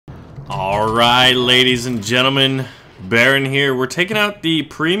Alright, ladies and gentlemen, Baron here. We're taking out the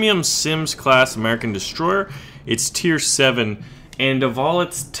Premium Sims class American Destroyer. It's tier 7, and of all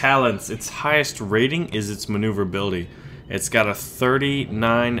its talents, its highest rating is its maneuverability. It's got a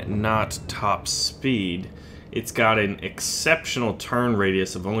 39 knot top speed. It's got an exceptional turn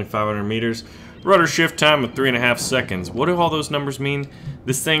radius of only 500 meters. Rudder shift time of 3.5 seconds. What do all those numbers mean?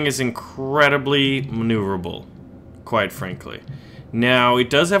 This thing is incredibly maneuverable, quite frankly. Now, it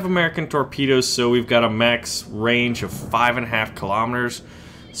does have American torpedoes, so we've got a max range of 5.5 kilometers.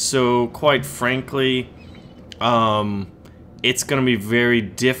 So, quite frankly, it's going to be very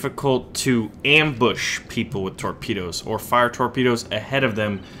difficult to ambush people with torpedoes or fire torpedoes ahead of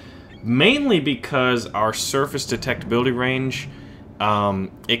them, mainly because our surface detectability range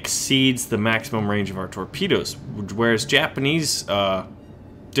exceeds the maximum range of our torpedoes, whereas Japanese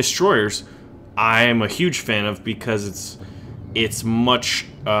destroyers I am a huge fan of because it's much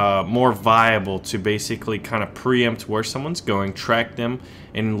more viable to basically kind of preempt where someone's going, track them,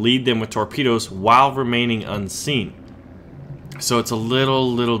 and lead them with torpedoes while remaining unseen. So it's a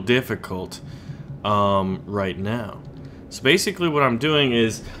little difficult right now. So basically what I'm doing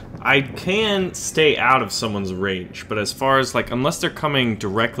is I can stay out of someone's range, but as far as like, unless they're coming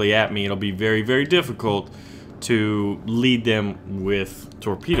directly at me, it'll be very difficult to lead them with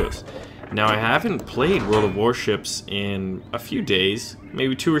torpedoes. Now, I haven't played World of Warships in a few days,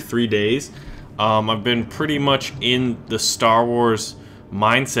 maybe 2 or 3 days. I've been pretty much in the Star Wars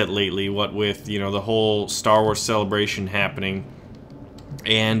mindset lately, what with, you know, the whole Star Wars celebration happening,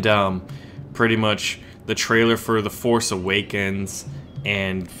 and pretty much the trailer for The Force Awakens,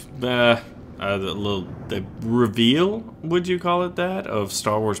 and the reveal, would you call it that, of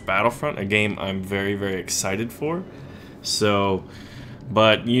Star Wars Battlefront, a game I'm very excited for. So...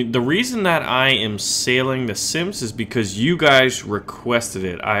 But the reason that I am sailing the Sims is because you guys requested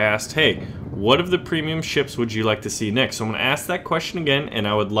it. I asked, hey, what of the premium ships would you like to see next? So I'm going to ask that question again, and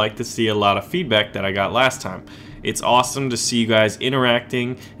I would like to see a lot of feedback that I got last time. It's awesome to see you guys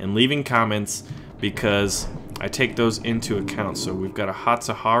interacting and leaving comments because I take those into account. So we've got a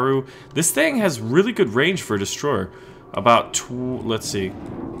Hatsuharu. This thing has really good range for a destroyer. About, let's see,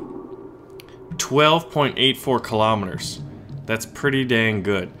 12.84 kilometers. That's pretty dang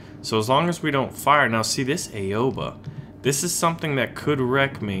good. So as long as we don't fire... Now see this Aoba. This is something that could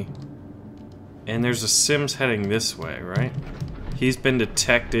wreck me. And there's a Sims heading this way, right? He's been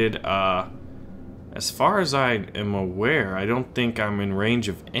detected. As far as I am aware, I don't think I'm in range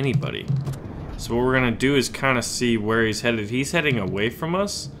of anybody. So what we're going to do is kind of see where he's headed. He's heading away from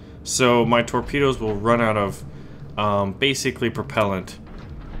us. So my torpedoes will run out of basically propellant.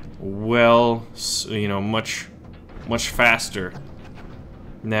 Well, you know, much faster.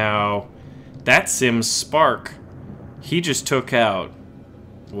 Now, that Sim's Spark, he just took out,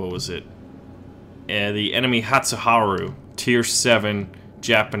 what was it? The enemy Hatsuharu, tier 7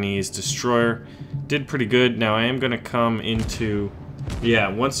 Japanese destroyer. Did pretty good. Now I am going to come into, yeah,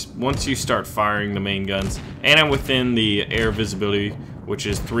 once you start firing the main guns, and I'm within the air visibility, which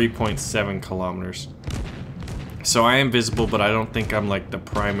is 3.7 kilometers. So I am visible, but I don't think I'm like the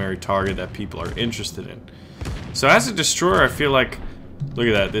primary target that people are interested in. So as a destroyer, I feel like, look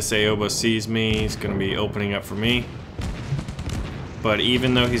at that, this Aoba sees me, he's going to be opening up for me. But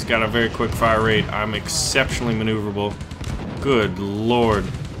even though he's got a very quick fire rate, I'm exceptionally maneuverable. Good lord.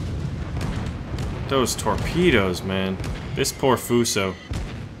 Those torpedoes, man. This poor Fuso.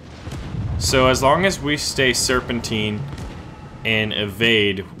 So as long as we stay serpentine and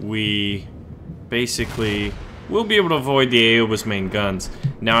evade, we basically will be able to avoid the Aoba's main guns.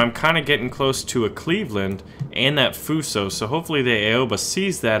 Now I'm kind of getting close to a Cleveland and that Fuso, so hopefully the Aoba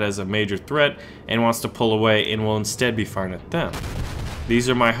sees that as a major threat and wants to pull away and will instead be firing at them. These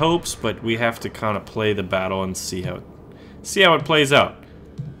are my hopes, but we have to kind of play the battle and see how it plays out.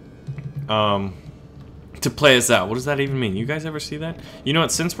 To play us out, what does that even mean? You guys ever see that? You know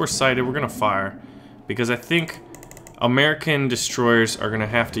what, since we're sighted, we're gonna fire, because I think American destroyers are gonna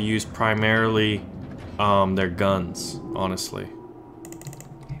have to use primarily their guns, honestly.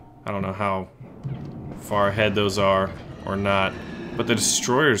 I don't know how far ahead those are or not, but the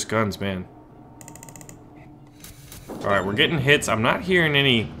destroyer's guns, man. Alright, we're getting hits. I'm not hearing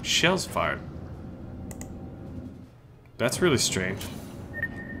any shells fired. That's really strange.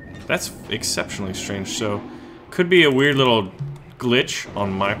 That's exceptionally strange. So, could be a weird little glitch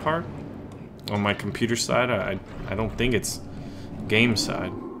on my part, on my computer side. I don't think it's game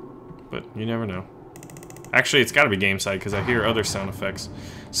side, but you never know. Actually, it's got to be game side because I hear other sound effects.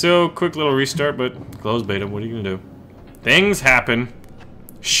 So, quick little restart, but close beta. What are you going to do? Things happen.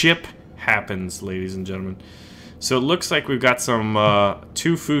 Ship happens, ladies and gentlemen. So it looks like we've got some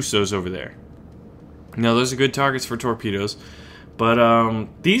 2 Fusos over there. Now those are good targets for torpedoes, but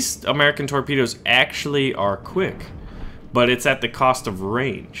these American torpedoes actually are quick, but it's at the cost of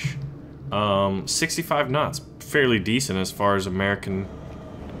range. 65 knots, fairly decent as far as American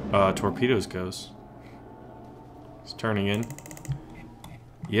torpedoes goes. It's turning in.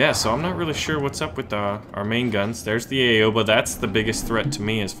 Yeah, so I'm not really sure what's up with our main guns. There's the Aoba. That's the biggest threat to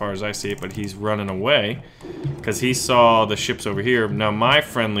me as far as I see it, but he's running away because he saw the ships over here. Now my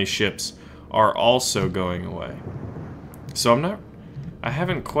friendly ships are also going away. So I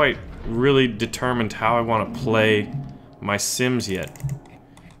haven't quite really determined how I want to play my sims yet.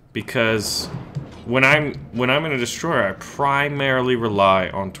 Because when I'm in a destroyer, I primarily rely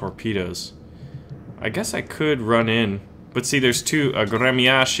on torpedoes. I guess I could run in. But see, there's 2, a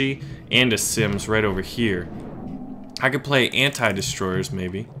Gremiashi and a Sims right over here. I could play anti-destroyers,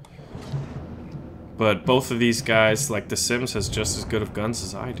 maybe. But both of these guys, like the Sims, has just as good of guns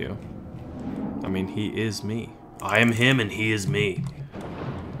as I do. I mean, he is me. I am him and he is me.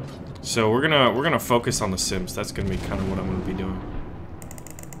 So we're gonna focus on the Sims. That's gonna be kind of what I'm gonna be doing.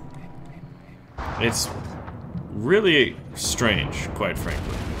 It's really strange, quite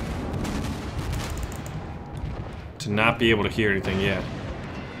frankly, to not be able to hear anything yet.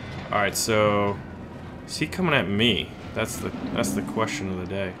 Alright, so is he coming at me? That's the question of the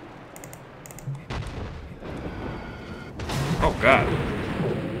day. Oh god.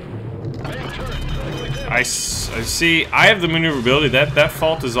 I see, I have the maneuverability. That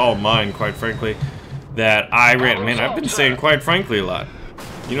fault is all mine, quite frankly. That I ran. Man, I've been saying quite frankly a lot.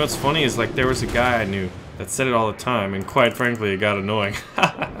 You know what's funny is, like, there was a guy I knew that said it all the time, and quite frankly it got annoying.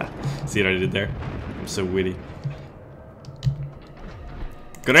 See what I did there? I'm so witty.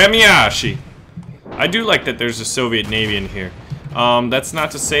 Gremiashi! I do like that there's a Soviet Navy in here. That's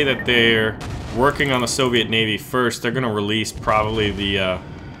not to say that they're working on the Soviet Navy first. They're gonna release probably the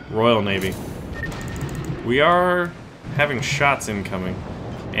Royal Navy. We are having shots incoming.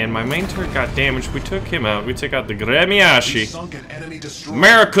 And my main turret got damaged. We took him out. We took out the Gremiashi.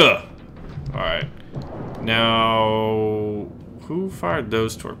 America! Alright. Now, who fired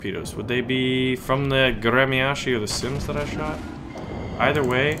those torpedoes? Would they be from the Gremiashi or the Sims that I shot? Either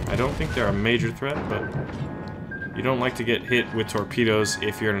way, I don't think they're a major threat, but you don't like to get hit with torpedoes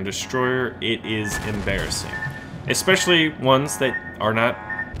if you're in a destroyer. It is embarrassing. Especially ones that are not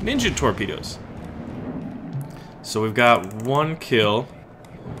ninja torpedoes. So we've got 1 kill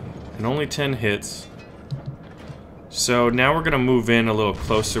and only 10 hits. So now we're gonna move in a little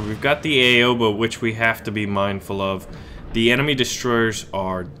closer. We've got the Aoba, which we have to be mindful of. The enemy destroyers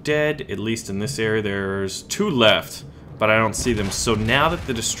are dead, at least in this area. There's 2 left, but I don't see them. So now that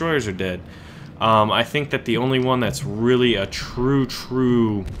the destroyers are dead, I think that the only one that's really a true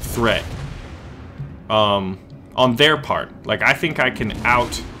threat on their part, like, I think I can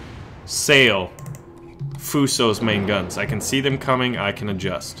outsail Fuso's main guns. I can see them coming, I can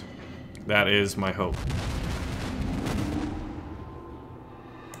adjust. That is my hope.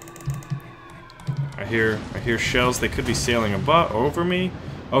 I hear shells. They could be sailing over me.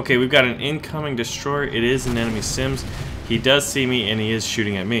 Okay, we've got an incoming destroyer. It is an enemy Sims. He does see me and he is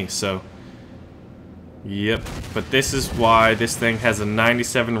shooting at me, so yep. But this is why this thing has a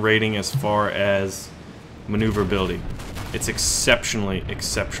 97 rating as far as maneuverability. It's exceptionally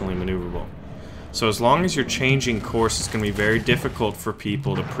maneuverable. So as long as you're changing course, it's going to be very difficult for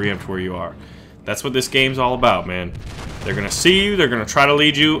people to preempt where you are. That's what this game's all about, man. They're going to see you, they're going to try to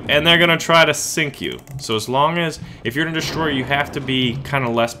lead you, and they're going to try to sink you. So as long as, if you're in a destroyer, you have to be kind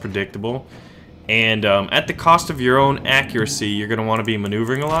of less predictable. And at the cost of your own accuracy, you're going to want to be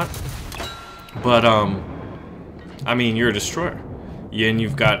maneuvering a lot. But, I mean, you're a destroyer. And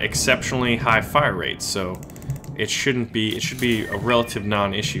you've got exceptionally high fire rates, so it should be a relative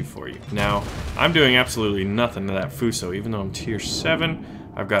non-issue for you. Now, I'm doing absolutely nothing to that Fuso, even though I'm tier 7.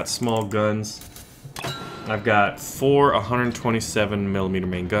 I've got small guns. I've got 4 127mm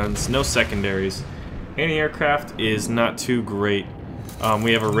main guns, no secondaries. Anti-aircraft is not too great.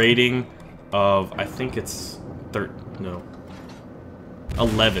 We have a rating of, I think it's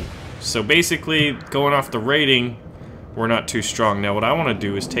 11. So basically, going off the rating, we're not too strong. Now what I want to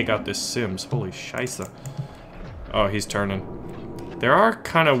do is take out this Sims. Holy scheisse. Oh, he's turning. There are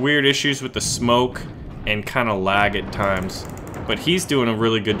kind of weird issues with the smoke and kind of lag at times. But he's doing a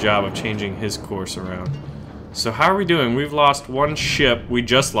really good job of changing his course around. So how are we doing? We've lost 1 ship. We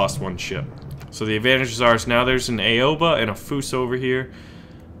just lost 1 ship. So the advantage is ours. Now there's an Aoba and a Fuso over here.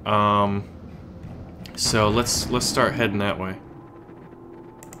 So let's start heading that way.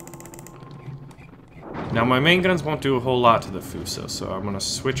 Now my main guns won't do a whole lot to the Fuso, so I'm gonna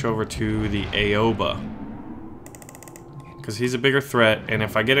switch over to the Aoba. because he's a bigger threat, and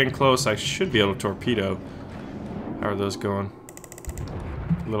if I get in close, I should be able to torpedo. How are those going?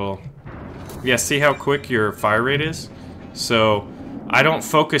 Little... Yeah, see how quick your fire rate is? So, I don't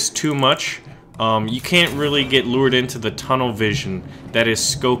focus too much. You can't really get lured into the tunnel vision that is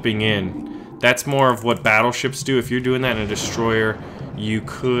scoping in. That's more of what battleships do. If you're doing that in a destroyer, you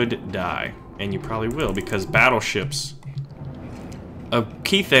could die. And you probably will, because battleships... A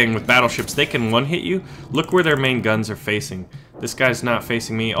key thing with battleships, they can one-hit you. Look where their main guns are facing. This guy's not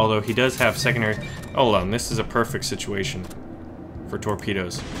facing me, although he does have secondary... Hold on, this is a perfect situation for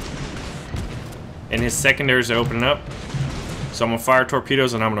torpedoes. And his secondaries are opening up. So I'm gonna fire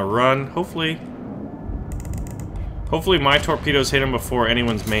torpedoes and I'm gonna run. Hopefully my torpedoes hit him before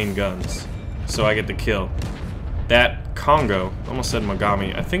anyone's main guns. So I get the kill. That Congo, almost said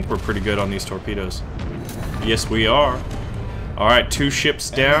Mogami, I think we're pretty good on these torpedoes. Yes, we are. Alright, 2 ships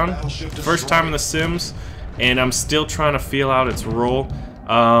down. First time in the Sims, and I'm still trying to feel out its role.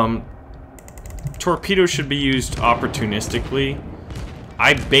 Torpedoes should be used opportunistically.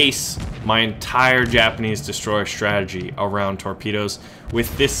 I base my entire Japanese destroyer strategy around torpedoes.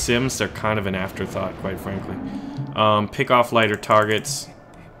 With this Sims, they're kind of an afterthought, quite frankly. Pick off lighter targets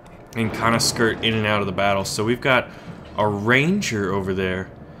and kind of skirt in and out of the battle. So we've got a Ranger over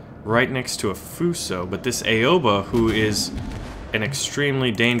there right next to a Fuso, but this Aoba, who is an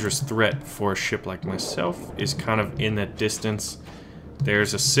extremely dangerous threat for a ship like myself, is kind of in that distance.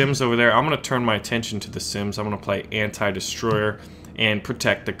 There's a Sims over there. I'm going to turn my attention to the Sims. I'm going to play anti-destroyer and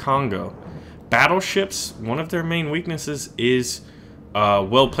protect the Congo. Battleships, one of their main weaknesses is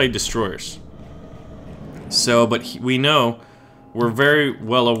well-played destroyers. So, but we know, we're very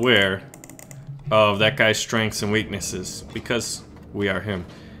well aware of that guy's strengths and weaknesses because we are him.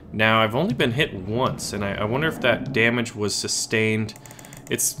 Now, I've only been hit once, and I wonder if that damage was sustained.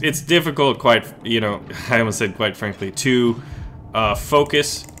 It's difficult, quite, you know, I almost said quite frankly, to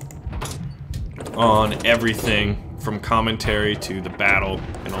focus on everything from commentary to the battle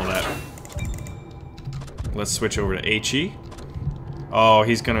and all that. Let's switch over to HE. Oh,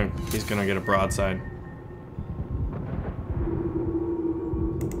 he's gonna get a broadside.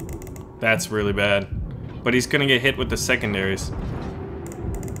 That's really bad. But he's gonna get hit with the secondaries.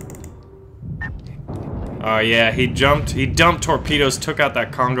 Oh yeah, he dumped torpedoes, took out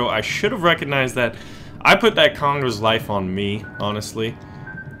that Congo. I should have recognized that. I put that Congo's life on me, honestly.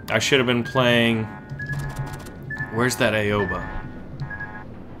 I should have been playing... Where's that Aoba?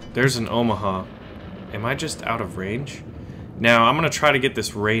 There's an Omaha. Am I just out of range? Now, I'm gonna try to get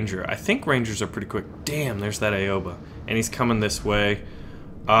this Ranger. I think Rangers are pretty quick. Damn, there's that Aoba. And he's coming this way.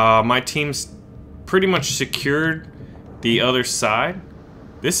 My team's pretty much secured the other side.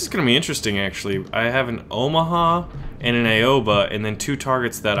 This is going to be interesting, actually. I have an Omaha and an Aoba, and then 2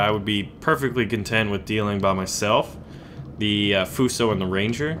 targets that I would be perfectly content with dealing by myself. The Fuso and the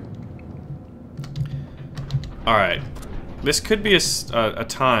Ranger. Alright. This could be a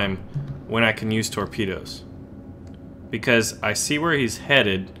time when I can use torpedoes. Because I see where he's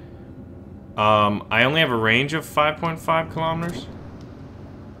headed. I only have a range of 5.5 kilometers.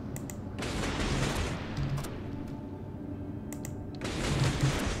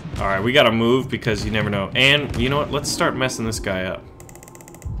 Alright, we gotta move because you never know. And, you know what? Let's start messing this guy up.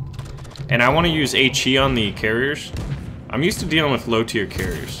 And I want to use HE on the carriers. I'm used to dealing with low-tier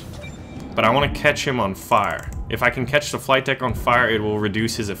carriers. But I want to catch him on fire. If I can catch the flight deck on fire, it will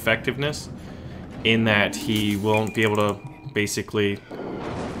reduce his effectiveness. In that he won't be able to, basically...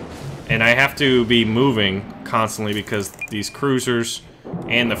 And I have to be moving constantly because these cruisers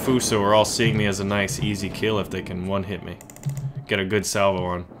and the Fuso are all seeing me as a nice, easy kill if they can one-hit me. Get a good salvo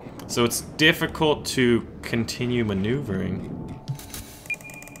on. So it's difficult to continue maneuvering.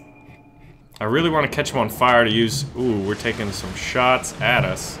 I really want to catch him on fire to use... Ooh, we're taking some shots at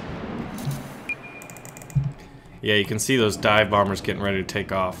us. Yeah, you can see those dive bombers getting ready to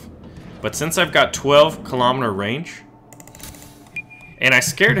take off. But since I've got 12-kilometer range, and I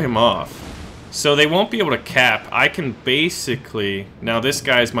scared him off, so they won't be able to cap, I can basically... Now this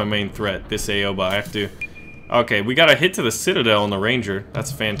guy's my main threat, this Aoba. I have to... Okay, we got a hit to the Citadel on the Ranger.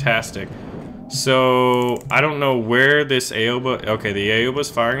 That's fantastic. So, I don't know where this Aoba... Okay, the Aoba's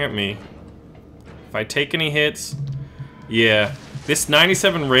firing at me. If I take any hits... Yeah. This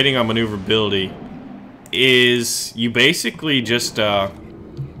 97 rating on maneuverability is... You basically just... I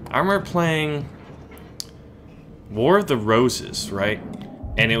remember playing... War of the Roses, right?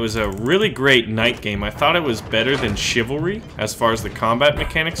 And it was a really great night game. I thought it was better than Chivalry as far as the combat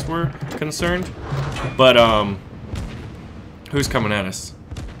mechanics were concerned. But, who's coming at us?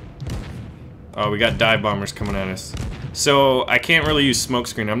 Oh, we got dive bombers coming at us. So, I can't really use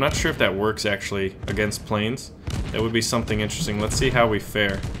smokescreen. I'm not sure if that works, actually, against planes. That would be something interesting. Let's see how we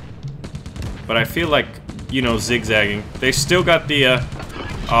fare. But I feel like, you know, zigzagging. They still got the,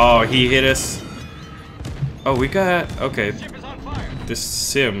 oh, he hit us. Oh, we got, okay. This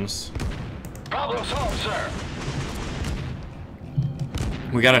Sims. Problem solved, sir.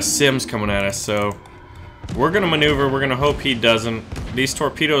 We got a Sims coming at us, so we're gonna maneuver. We're gonna hope he doesn't. These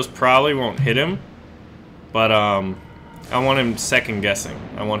torpedoes probably won't hit him, but I want him second guessing.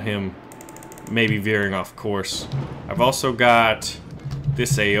 I want him maybe veering off course. I've also got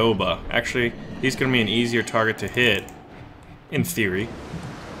this Aoba. Actually, he's gonna be an easier target to hit, in theory.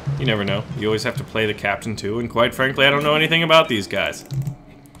 You never know. You always have to play the captain too, and quite frankly, I don't know anything about these guys.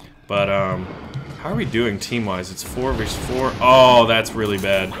 But how are we doing team-wise? It's 4 vs 4. Oh, that's really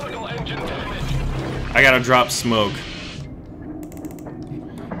bad. I gotta drop smoke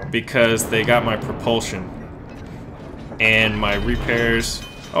because they got my propulsion and my repairs.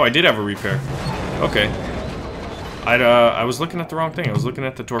 Oh, I did have a repair. Okay. I was looking at the wrong thing. I was looking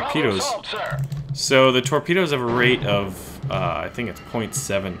at the torpedoes. So the torpedoes have a rate of I think it's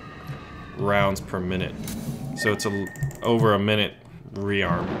 0.7 rounds per minute. So it's over a minute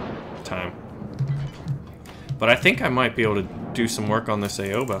rearm time. But I think I might be able to do some work on this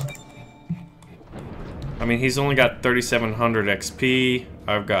Aoba. I mean, he's only got 3,700 XP.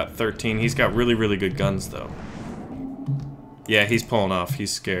 I've got 13. He's got really, really good guns, though. Yeah, he's pulling off.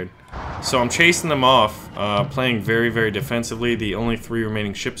 He's scared. So I'm chasing them off, playing very, very defensively. The only 3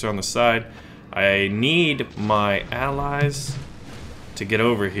 remaining ships are on the side. I need my allies to get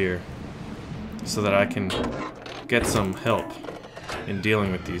over here so that I can get some help in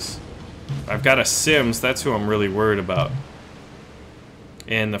dealing with these. I've got a Sims, that's who I'm really worried about.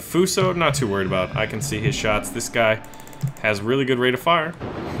 And the Fuso, not too worried about. I can see his shots. This guy has really good rate of fire.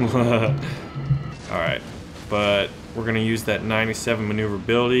 Alright, but we're going to use that 97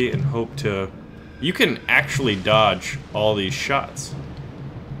 maneuverability and hope to... You can actually dodge all these shots.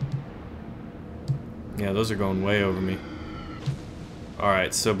 Yeah, those are going way over me.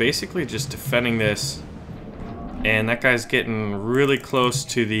 Alright, so basically just defending this. And that guy's getting really close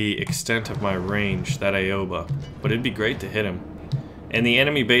to the extent of my range, that Aoba. But it'd be great to hit him. And the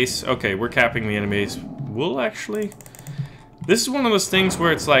enemy base, okay, we're capping the enemy base. We'll actually... This is one of those things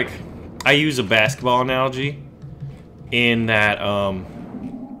where it's like, I use a basketball analogy in that, oh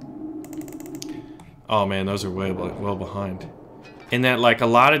man, those are way well behind. In that, like, a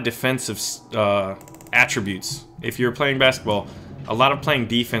lot of defensive attributes. If you're playing basketball, a lot of playing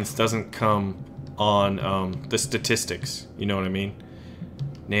defense doesn't come on the statistics, you know what I mean?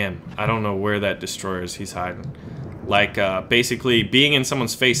 Damn, I don't know where that destroyer is. He's hiding. Like, basically being in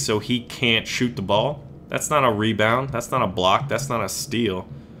someone's face so he can't shoot the ball. That's not a rebound. That's not a block. That's not a steal.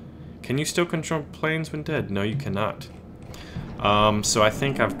 Can you still control planes when dead? No, you cannot. So I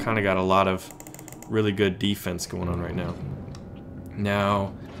think I've kind of got a lot of really good defense going on right now.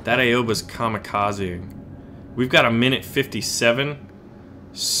 Now, that Aoba's kamikazeing. We've got a minute 57.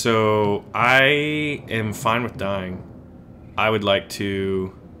 So I am fine with dying. I would like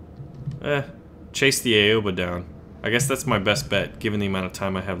to chase the Aoba down. I guess that's my best bet, given the amount of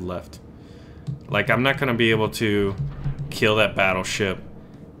time I have left. Like, I'm not going to be able to kill that battleship.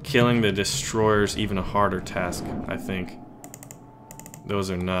 Killing the destroyer's even a harder task, I think.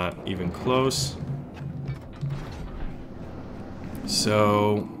 Those are not even close.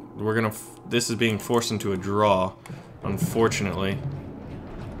 So, we're going to... This is being forced into a draw, unfortunately.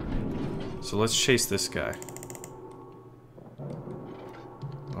 So let's chase this guy.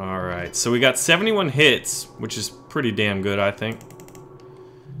 Alright, so we got 71 hits, which is pretty damn good, I think.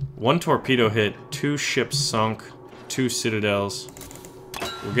 1 torpedo hit, 2 ships sunk, 2 citadels.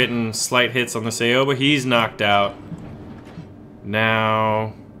 We're getting slight hits on this Aoba. He's knocked out.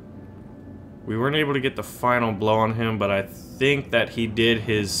 Now, we weren't able to get the final blow on him, but I think that he did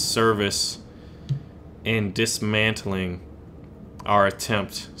his service in dismantling our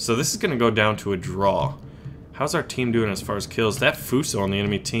attempt. So this is going to go down to a draw. How's our team doing as far as kills? That Fuso on the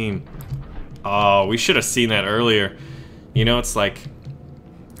enemy team. Oh, we should have seen that earlier. You know, it's like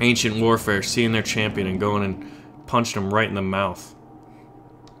ancient warfare, seeing their champion and going and punching him right in the mouth.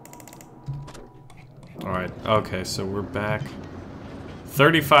 Alright, okay, so we're back.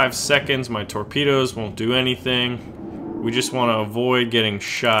 35 seconds, my torpedoes won't do anything. We just want to avoid getting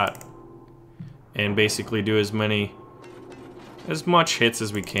shot and basically do as much hits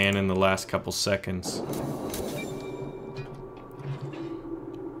as we can in the last couple seconds.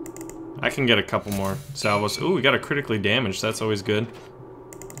 I can get a couple more salvos. Ooh, we got a critically damaged. That's always good.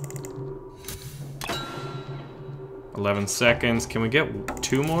 11 seconds. Can we get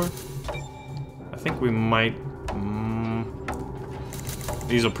 2 more? I think we might...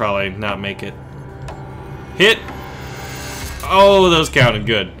 These will probably not make it. Hit! Oh, those counted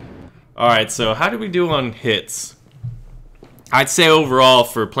good. Alright, so how did we do on hits? I'd say overall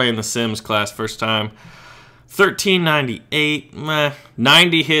for playing the Sims class first time, 1398, meh.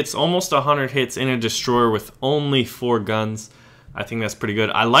 90 hits, almost 100 hits in a destroyer with only 4 guns. I think that's pretty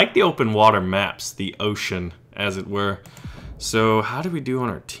good. I like the open water maps, the ocean, as it were. So how did we do on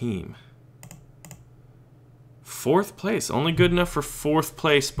our team? 4th place, only good enough for 4th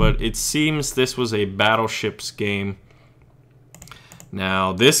place, but it seems this was a battleships game.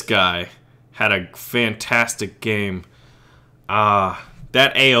 Now, this guy had a fantastic game. That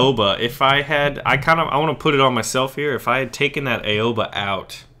Aoba, if I had, I want to put it on myself here. If I had taken that Aoba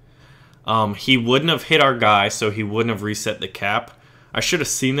out, he wouldn't have hit our guy, so he wouldn't have reset the cap. I should have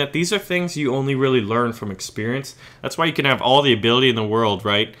seen that. These are things you only really learn from experience. That's why you can have all the ability in the world,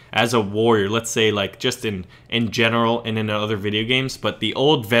 right? As a warrior, let's say like just in general and in other video games. But the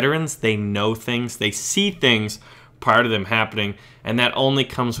old veterans, they know things. They see things prior to them happening. And that only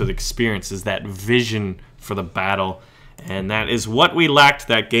comes with experience, is that vision for the battle. And that is what we lacked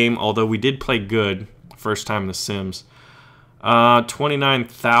that game, although we did play good first time in The Sims.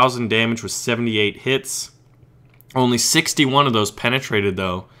 29,000 damage with 78 hits. Only 61 of those penetrated,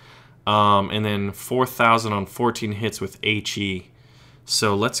 though. And then 4,000 on 14 hits with HE.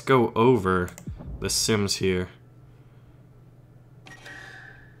 So let's go over The Sims here.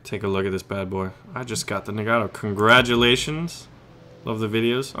 Take a look at this bad boy. I just got the Nagato. Congratulations. Love the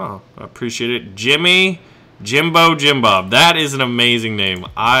videos. Oh, I appreciate it. Jimbo Jimbob. That is an amazing name.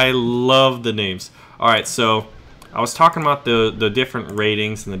 I love the names. Alright, so I was talking about the different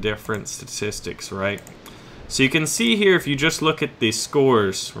ratings and the different statistics, right? So you can see here, if you just look at the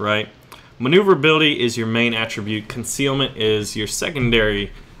scores, right? Maneuverability is your main attribute. Concealment is your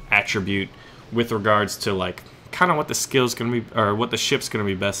secondary attribute with regards to like kind of what the skill's gonna be, or what the ship's gonna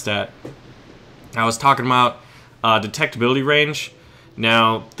be best at. I was talking about detectability range.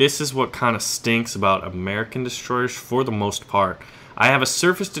 Now, this is what kind of stinks about American destroyers for the most part. I have a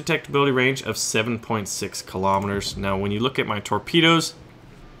surface detectability range of 7.6 kilometers. Now, when you look at my torpedoes,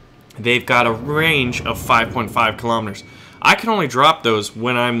 they've got a range of 5.5 kilometers. I can only drop those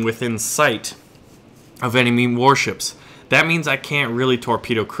when I'm within sight of enemy warships. That means I can't really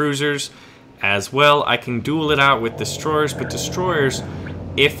torpedo cruisers. As well, I can duel it out with destroyers, but destroyers,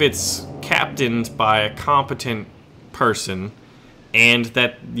 if it's captained by a competent person, and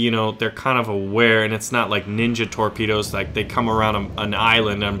that, you know, they're kind of aware, and it's not like ninja torpedoes, like they come around an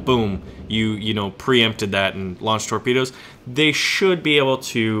island and boom, you know, preempted that and launched torpedoes. They should be able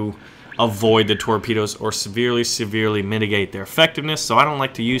to avoid the torpedoes or severely mitigate their effectiveness. So I don't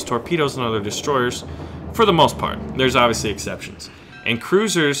like to use torpedoes on other destroyers for the most part. There's obviously exceptions. And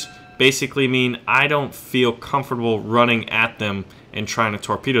cruisers basically mean I don't feel comfortable running at them and trying to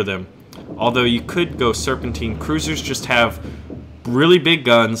torpedo them. Although you could go serpentine. Cruisers just have really big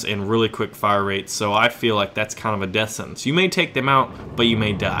guns and really quick fire rates, so I feel like that's kind of a death sentence. You may take them out, but you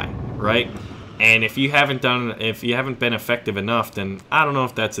may die, right? And if you haven't been effective enough, then I don't know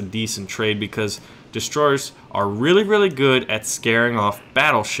if that's a decent trade, because destroyers are really good at scaring off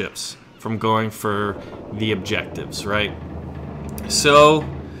battleships from going for the objectives, right? So,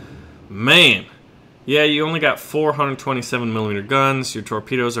 man, yeah, you only got 427mm guns. Your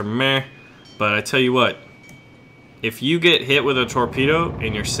torpedoes are meh, but I tell you what, if you get hit with a torpedo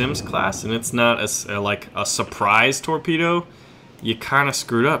in your Sims class and it's not like a surprise torpedo, you kind of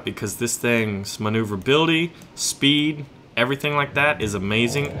screwed up, because this thing's maneuverability, speed, everything like that is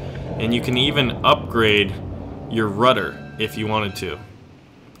amazing. And you can even upgrade your rudder if you wanted to.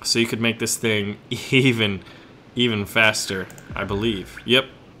 So you could make this thing even faster, I believe. Yep.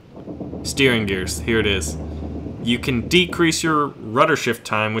 Steering gears, here it is. You can decrease your rudder shift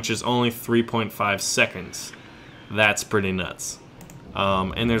time, which is only 3.5 seconds. That's pretty nuts.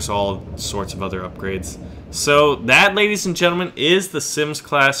 And there's all sorts of other upgrades. So that, ladies and gentlemen, is the Sims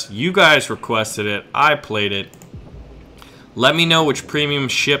class. You guys requested it. I played it. Let me know which premium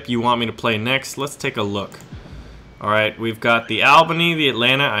ship you want me to play next. Let's take a look. Alright, we've got the Albany, the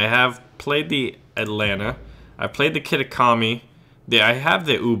Atlanta. I have played the Atlanta. I played the Kitakami. I have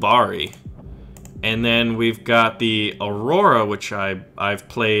the Ubari. And then we've got the Aurora, which I've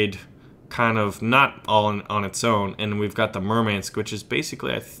played kind of not all on its own. And we've got the Murmansk, which is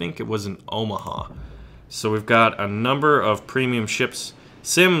basically, I think it was in Omaha. So we've got a number of premium ships.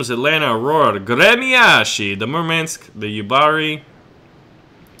 Sims, Atlanta, Aurora, Gremiashi, the Murmansk, the Ubari.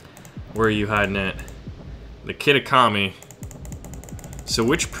 Where are you hiding at? The Kitakami. So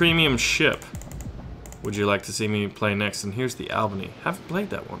which premium ship would you like to see me play next? And here's the Albany. Haven't played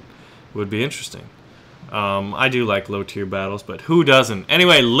that one. Would be interesting. I do like low-tier battles, but who doesn't?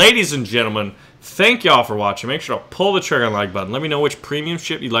 Anyway, ladies and gentlemen, thank y'all for watching. Make sure to pull the trigger on the like button. Let me know which premium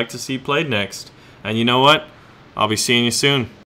ship you'd like to see played next. And you know what? I'll be seeing you soon.